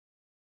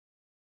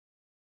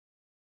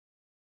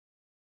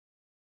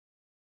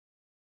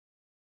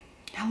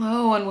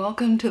Hello and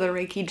welcome to the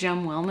Reiki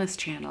Gem Wellness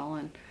channel,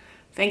 and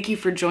thank you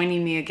for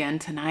joining me again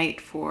tonight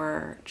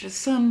for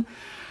just some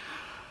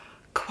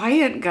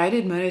quiet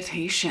guided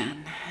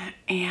meditation.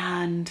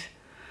 And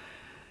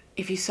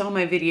if you saw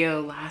my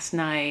video last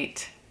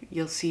night,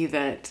 you'll see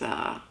that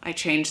I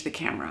changed the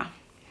camera.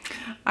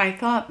 I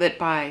thought that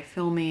by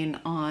filming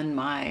on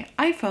my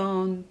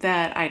iPhone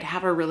that I'd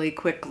have a really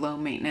quick low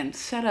maintenance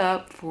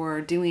setup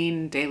for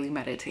doing daily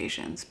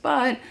meditations,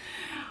 but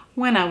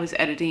when I was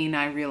editing,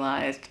 I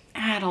realized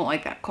I don't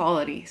like that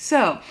quality.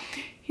 So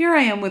here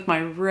I am with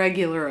my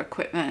regular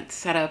equipment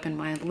set up in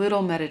my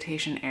little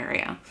meditation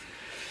area.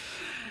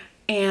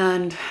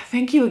 And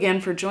thank you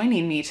again for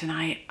joining me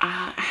tonight.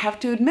 I have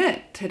to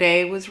admit,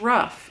 today was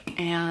rough,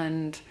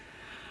 and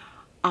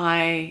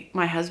my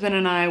husband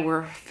and I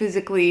were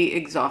physically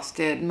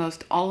exhausted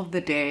most all of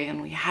the day,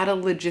 and we had a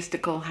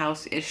logistical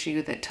house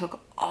issue that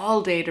took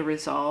all day to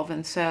resolve.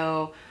 And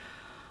so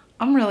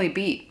I'm really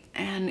beat.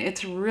 And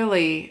it's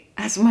really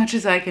as much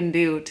as I can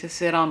do to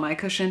sit on my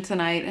cushion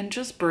tonight and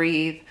just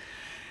breathe.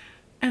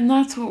 And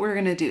that's what we're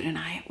going to do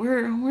tonight.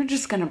 We're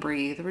just going to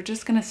breathe. We're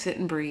just going to sit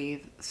and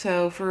breathe.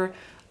 So for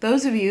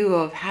those of you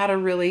who have had a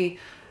really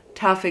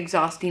tough,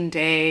 exhausting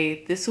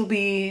day, this will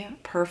be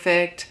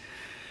perfect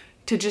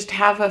to just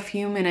have a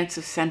few minutes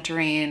of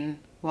centering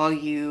while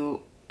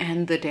you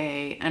end the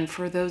day. And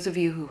for those of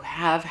you who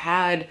have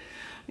had,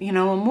 a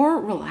more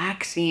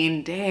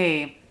relaxing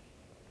day,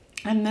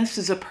 and this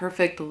is a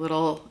perfect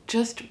little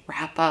just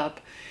wrap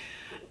up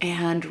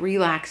and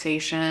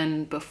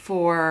relaxation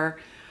before,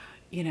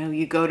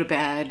 you go to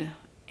bed.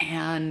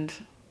 And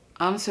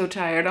I'm so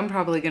tired, I'm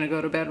probably going to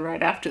go to bed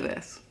right after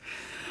this.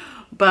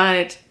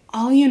 But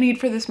all you need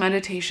for this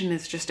meditation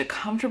is just a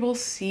comfortable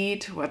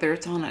seat, whether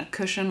it's on a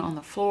cushion on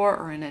the floor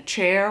or in a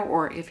chair,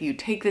 or if you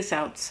take this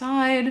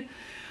outside,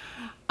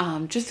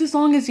 just as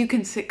long as you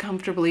can sit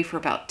comfortably for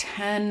about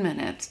 10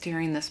 minutes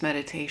during this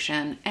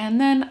meditation, and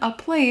then a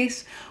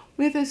place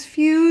with as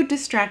few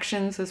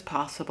distractions as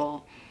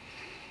possible.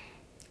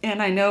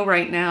 And I know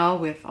right now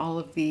with all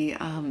of the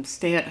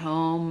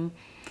stay-at-home,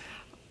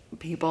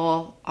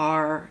 people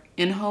are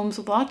in homes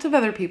with lots of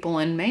other people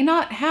and may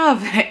not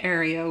have an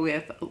area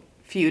with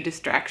few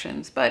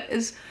distractions, but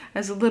as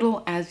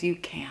little as you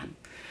can.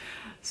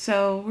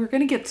 So we're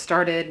going to get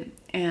started,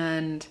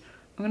 and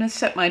I'm going to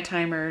set my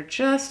timer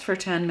just for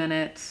 10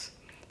 minutes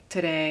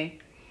today.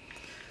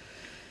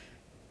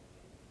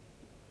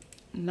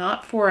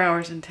 Not 4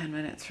 hours and 10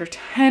 minutes, for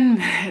 10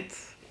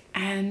 minutes,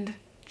 and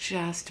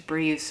just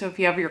breathe. So if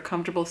you have your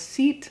comfortable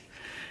seat,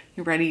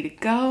 you're ready to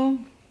go,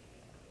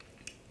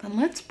 then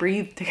let's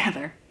breathe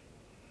together.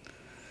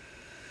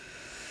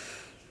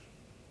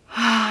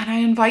 And I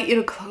invite you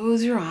to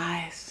close your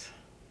eyes.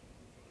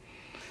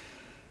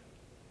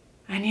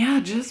 And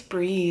yeah, just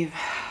breathe.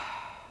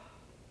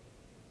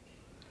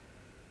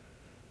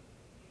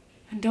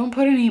 And don't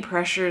put any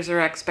pressures or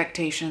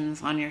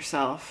expectations on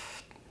yourself.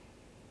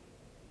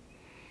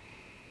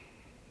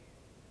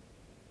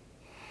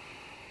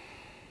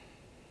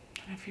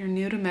 If you're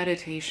new to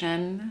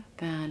meditation,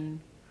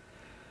 then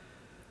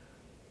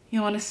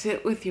you want to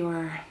sit with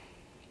your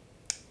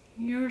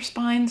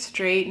spine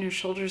straight and your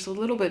shoulders a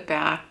little bit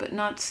back, but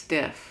not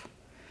stiff.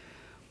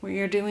 What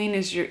you're doing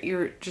is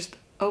you're just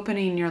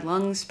opening your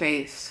lung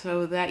space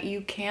so that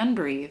you can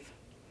breathe.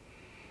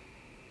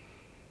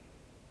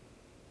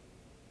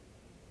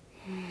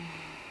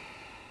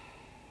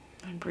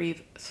 And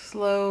breathe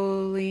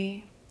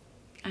slowly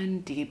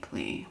and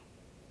deeply.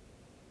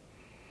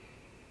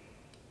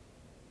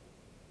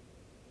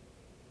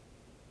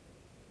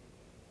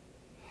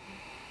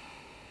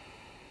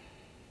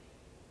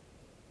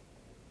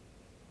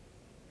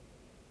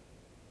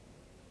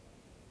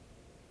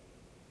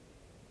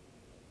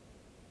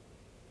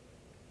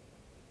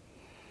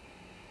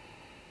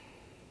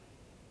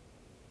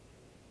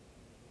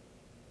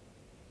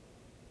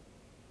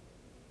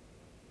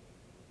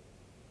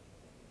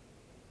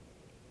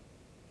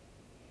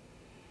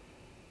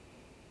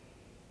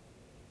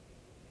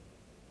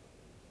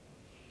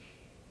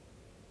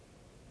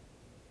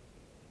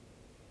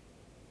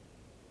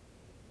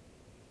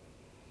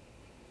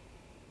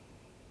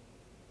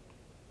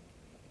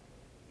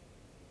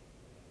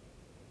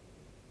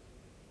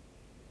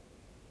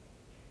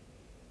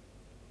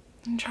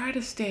 And try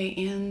to stay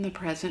in the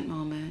present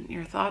moment.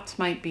 Your thoughts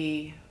might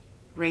be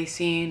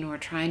racing or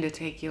trying to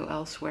take you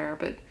elsewhere,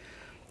 but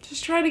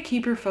just try to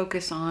keep your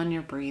focus on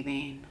your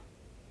breathing.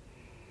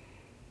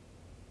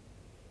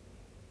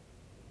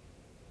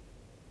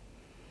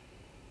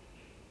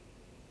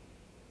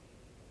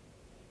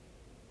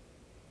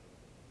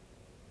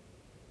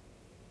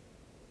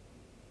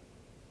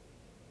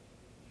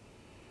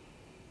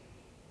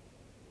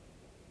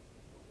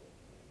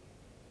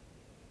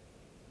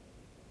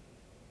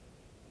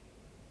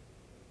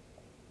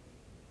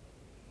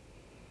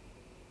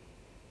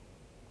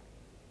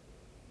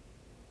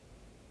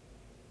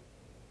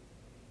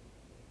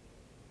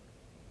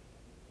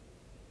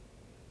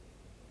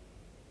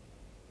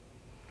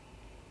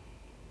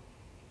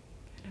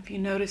 If you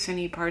notice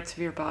any parts of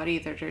your body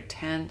that are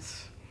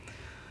tense,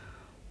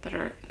 that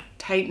are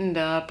tightened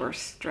up or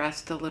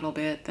stressed a little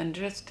bit, then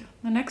just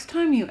the next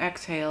time you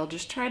exhale,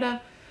 just try to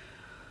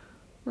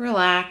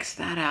relax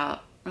that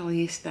out,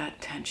 release that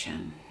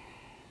tension.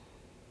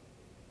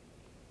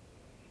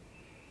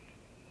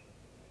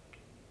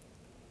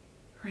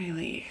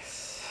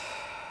 Release.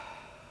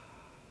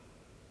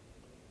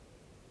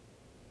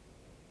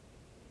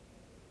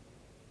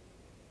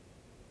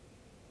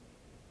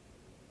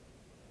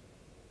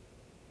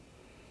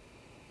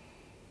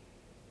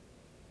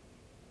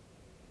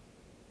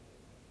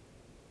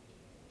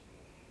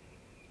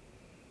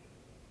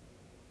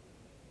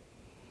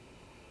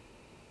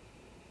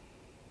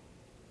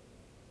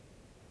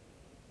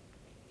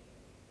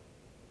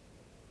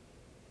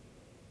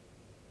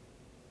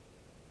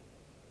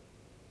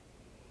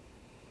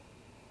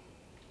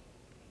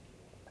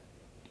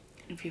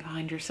 If you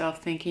find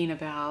yourself thinking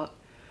about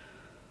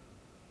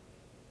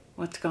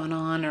what's gone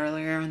on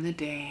earlier in the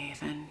day,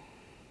 then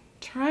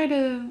try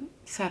to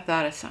set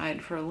that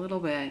aside for a little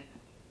bit,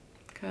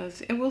 because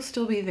it will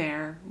still be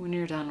there when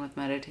you're done with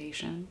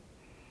meditation.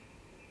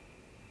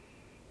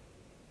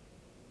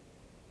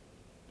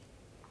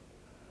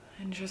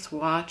 And just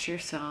watch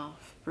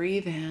yourself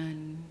breathe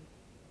in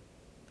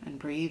and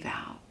breathe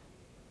out.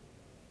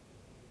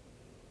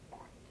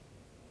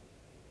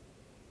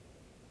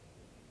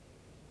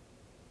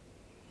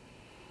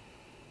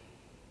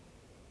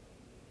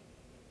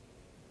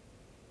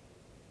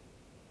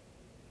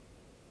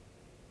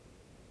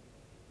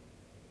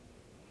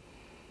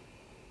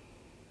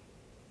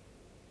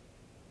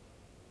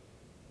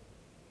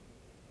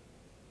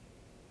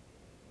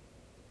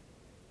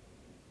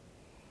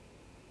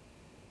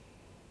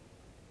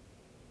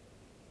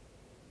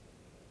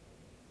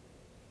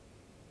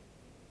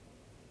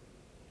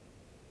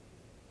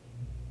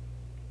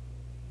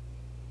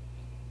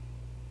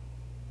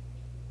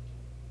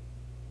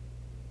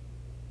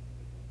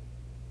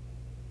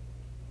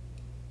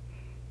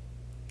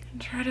 And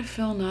try to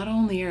fill not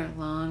only your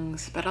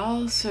lungs, but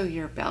also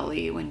your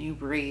belly when you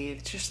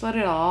breathe. Just let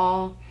it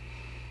all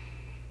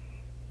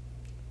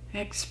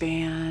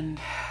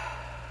expand.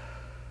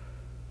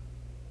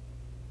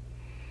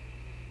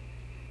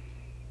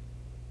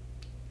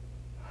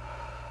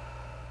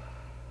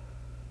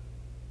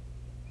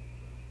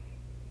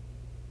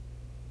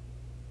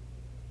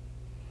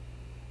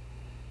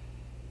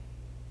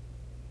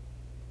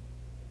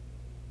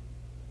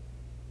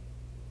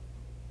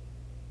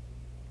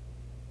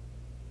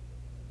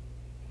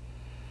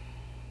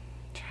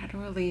 Try to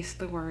release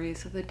the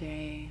worries of the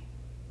day.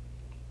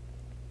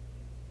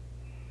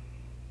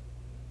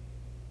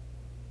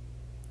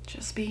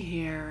 Just be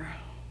here.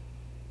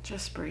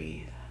 Just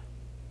breathe.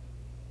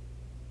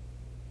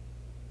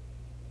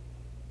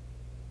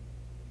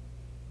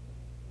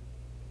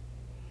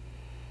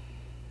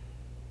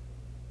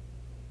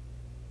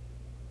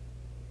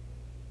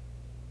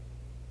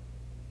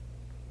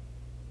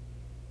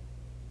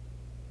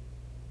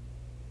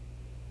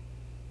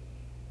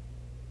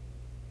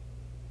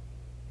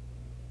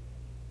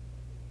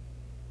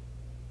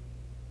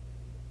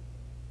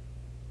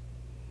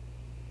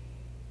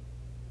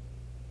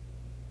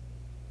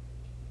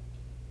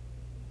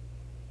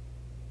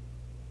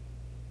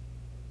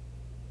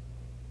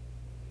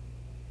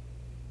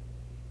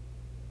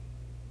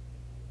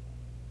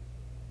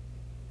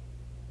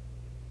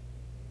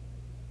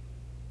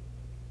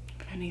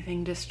 If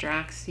anything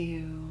distracts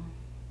you,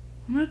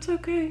 that's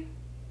okay.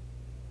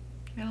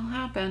 It'll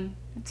happen.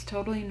 It's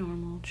totally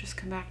normal. Just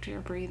come back to your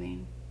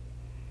breathing.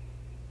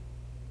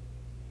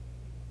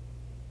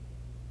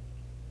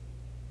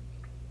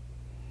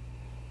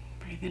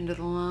 Breathe into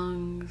the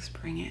lungs,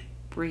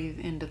 breathe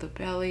into the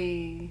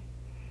belly.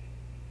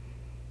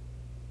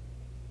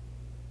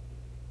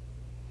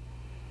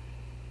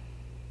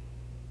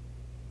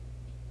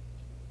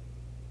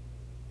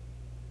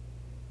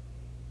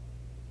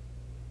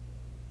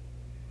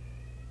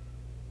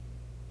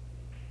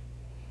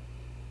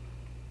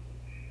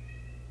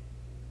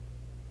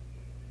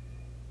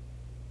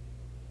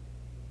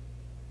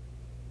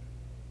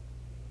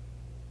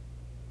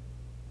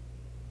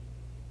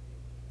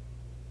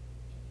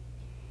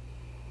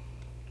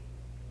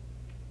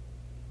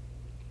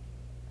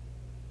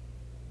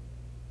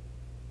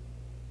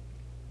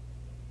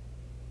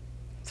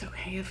 It's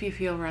okay if you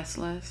feel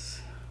restless.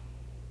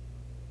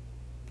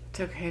 It's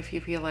okay if you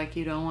feel like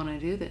you don't want to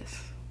do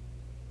this.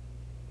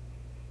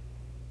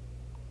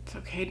 It's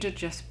okay to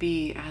just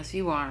be as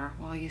you are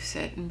while you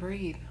sit and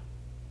breathe.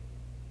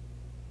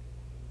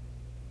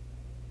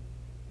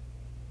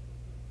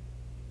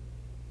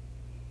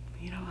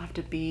 You don't have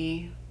to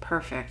be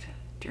perfect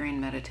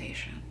during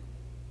meditation.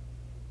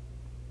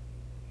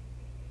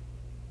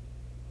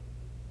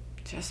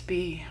 Just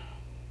be.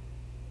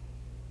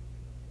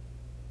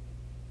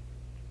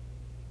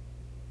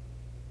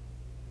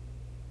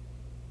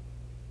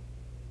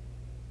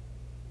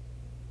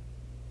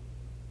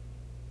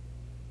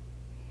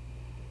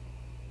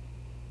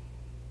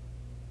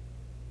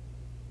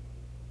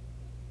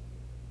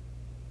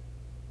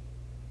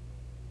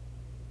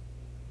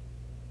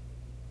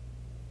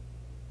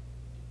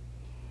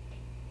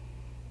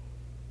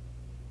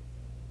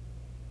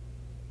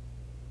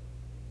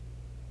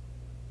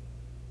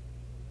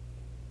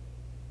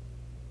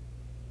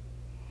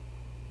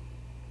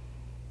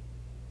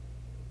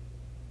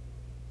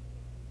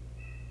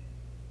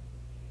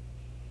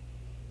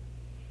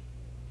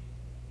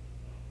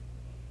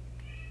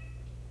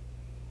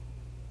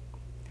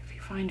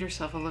 find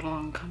yourself a little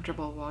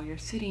uncomfortable while you're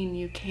sitting,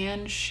 you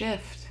can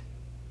shift.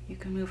 You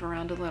can move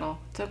around a little.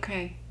 It's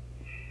okay.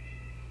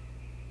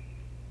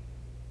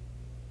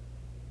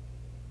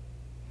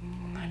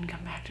 And then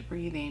come back to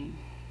breathing.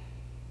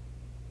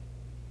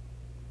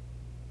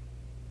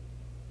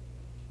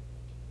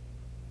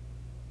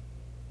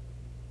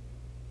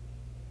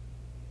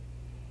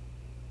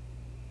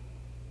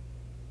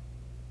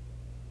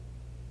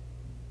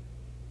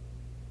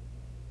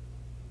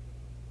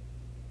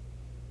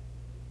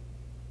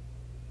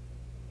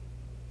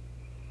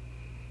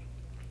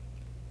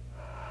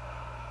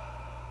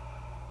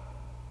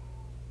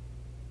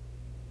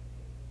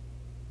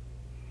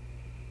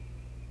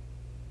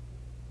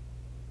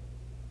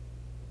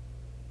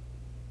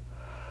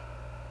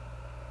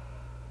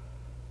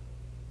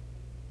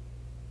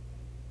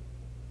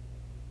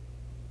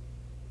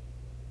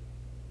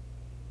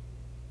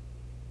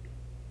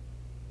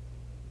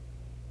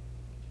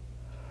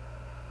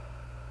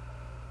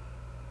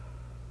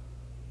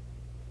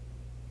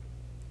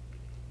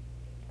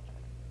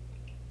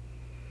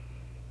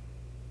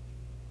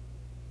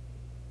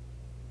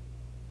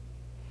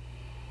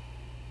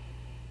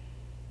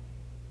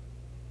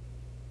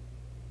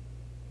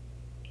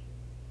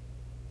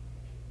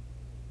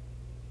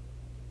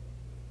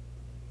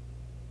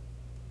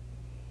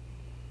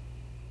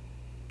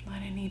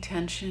 Let any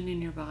tension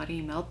in your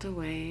body melt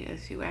away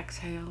as you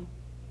exhale.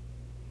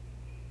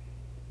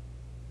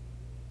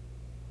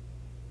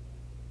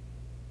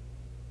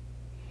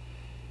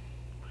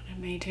 It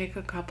may take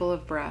a couple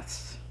of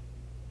breaths.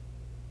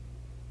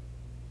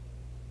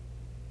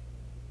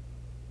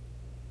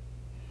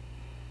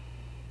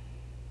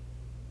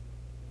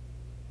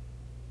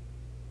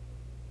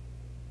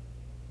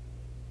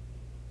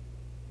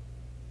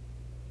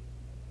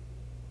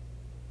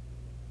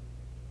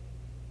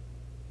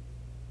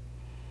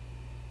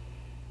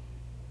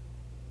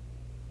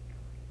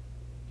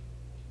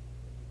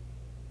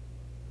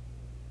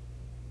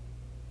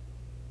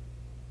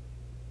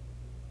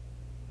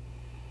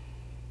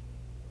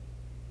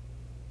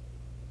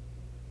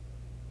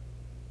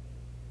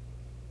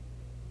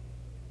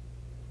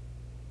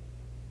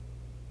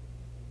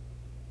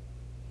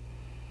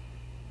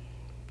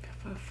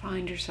 If you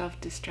find yourself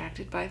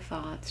distracted by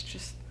thoughts,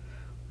 just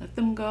let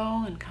them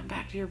go and come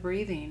back to your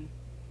breathing.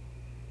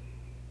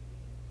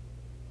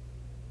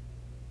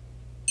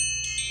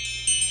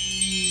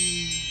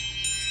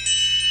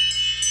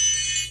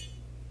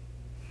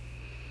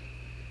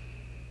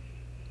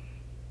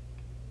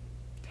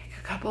 Take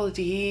a couple of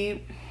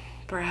deep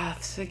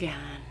breaths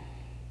again.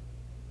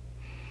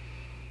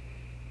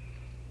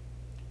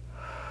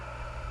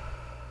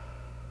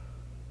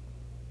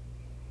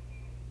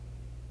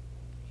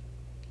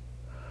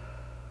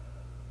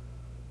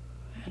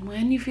 And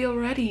when you feel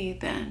ready,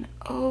 then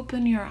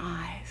open your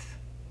eyes.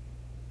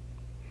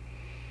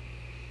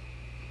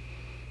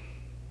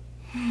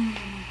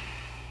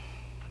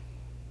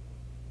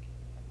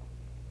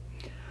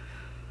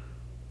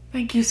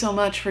 Thank you so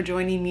much for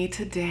joining me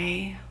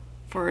today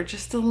for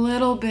just a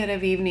little bit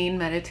of evening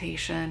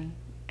meditation.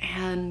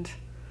 And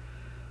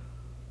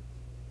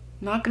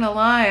not gonna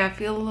lie, I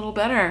feel a little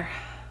better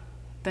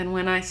than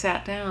when I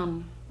sat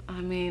down. I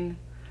mean,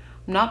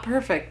 I'm not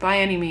perfect by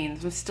any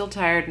means. I'm still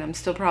tired and I'm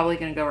still probably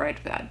gonna go right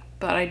to bed,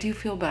 but I do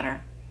feel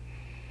better.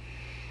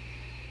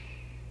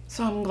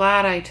 So I'm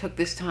glad I took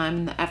this time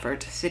and the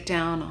effort to sit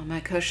down on my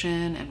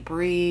cushion and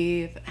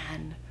breathe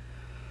and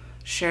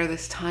share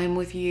this time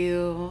with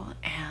you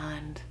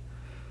and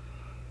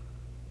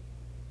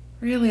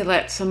really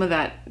let some of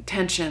that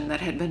tension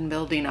that had been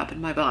building up in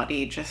my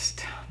body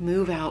just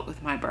move out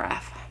with my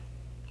breath.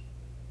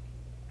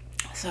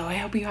 So I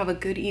hope you have a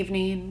good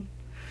evening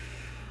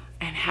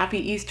and happy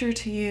Easter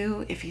to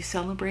you if you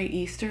celebrate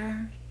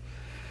Easter.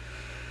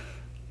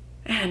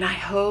 And I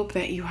hope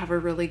that you have a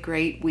really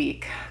great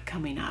week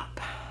coming up.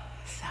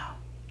 So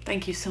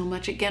thank you so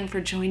much again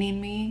for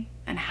joining me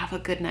and have a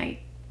good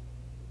night.